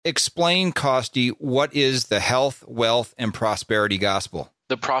explain, Costi, what is the health, wealth, and prosperity gospel?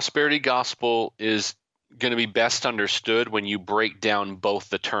 The prosperity gospel is going to be best understood when you break down both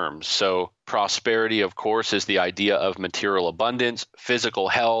the terms. So prosperity, of course, is the idea of material abundance, physical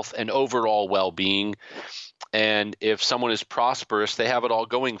health, and overall well-being. And if someone is prosperous, they have it all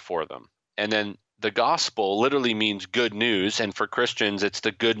going for them. And then the gospel literally means good news. And for Christians, it's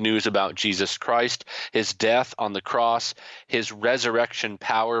the good news about Jesus Christ, his death on the cross, his resurrection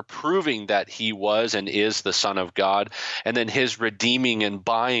power, proving that he was and is the Son of God, and then his redeeming and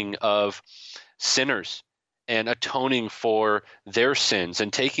buying of sinners and atoning for their sins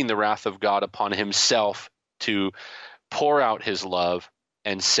and taking the wrath of God upon himself to pour out his love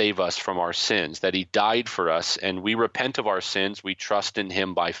and save us from our sins, that he died for us and we repent of our sins, we trust in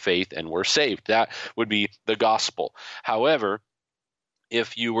him by faith, and we're saved. That would be the gospel. However,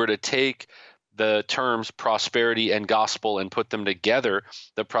 if you were to take the terms prosperity and gospel and put them together,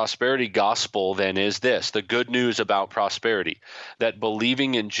 the prosperity gospel then is this: the good news about prosperity, that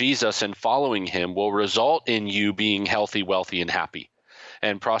believing in Jesus and following him will result in you being healthy, wealthy, and happy.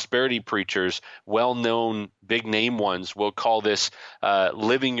 And prosperity preachers, well-known, big-name ones, will call this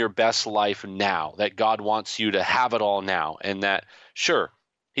living your best life now, that God wants you to have it all now, and that, sure,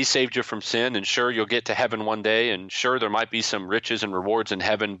 he saved you from sin, and sure, you'll get to heaven one day, and sure, there might be some riches and rewards in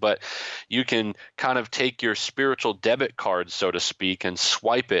heaven, but you can kind of take your spiritual debit card, so to speak, and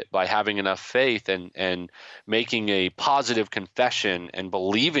swipe it by having enough faith and making a positive confession and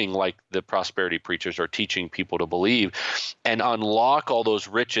believing like the prosperity preachers are teaching people to believe, and unlock all those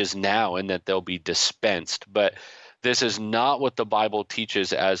riches now, and that they'll be dispensed. But this is not what the Bible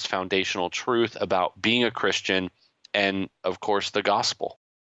teaches as foundational truth about being a Christian and, of course, the gospel.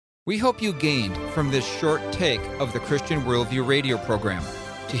 We hope you gained from this short take of the Christian Worldview radio program.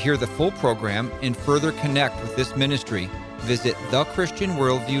 To hear the full program and further connect with this ministry, visit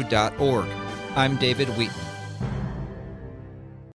thechristianworldview.org. I'm David Wheaton.